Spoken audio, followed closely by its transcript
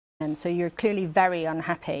And so you're clearly very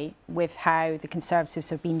unhappy with how the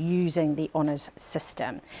Conservatives have been using the honours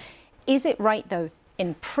system. Is it right, though,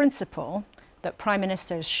 in principle, that Prime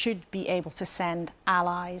Ministers should be able to send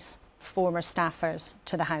allies, former staffers,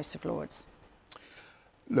 to the House of Lords?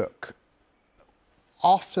 Look,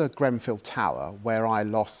 after Grenfell Tower, where I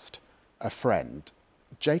lost a friend,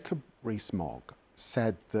 Jacob Rees-Mogg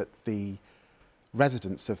said that the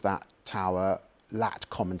residents of that tower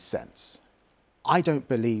lacked common sense. I don't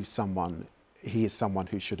believe he is someone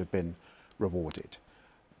who should have been rewarded.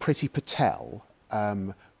 Priti Patel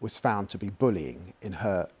was found to be bullying in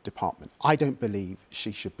her department. I don't believe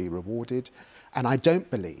she should be rewarded. And I don't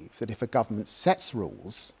believe that if a government sets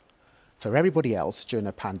rules for everybody else during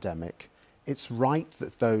a pandemic, it's right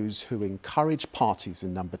that those who encourage parties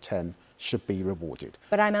in number 10 should be rewarded.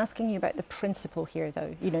 But I'm asking you about the principle here,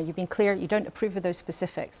 though. You know, you've been clear, you don't approve of those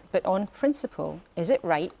specifics. But on principle, is it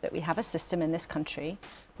right that we have a system in this country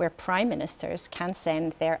where Prime Ministers can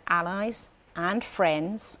send their allies and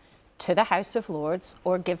friends to the House of Lords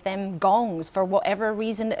or give them gongs for whatever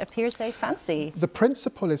reason it appears they fancy? The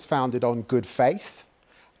principle is founded on good faith,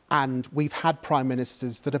 and we've had Prime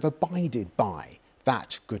Ministers that have abided by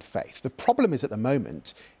that good faith. The problem is at the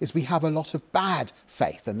moment is we have a lot of bad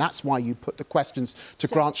faith, and that's why you put the questions to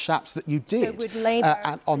Grant Shapps that you did. So would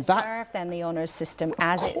Labour preserve then the honours system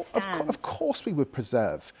as it stands? Of course we would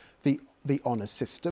preserve the honours system.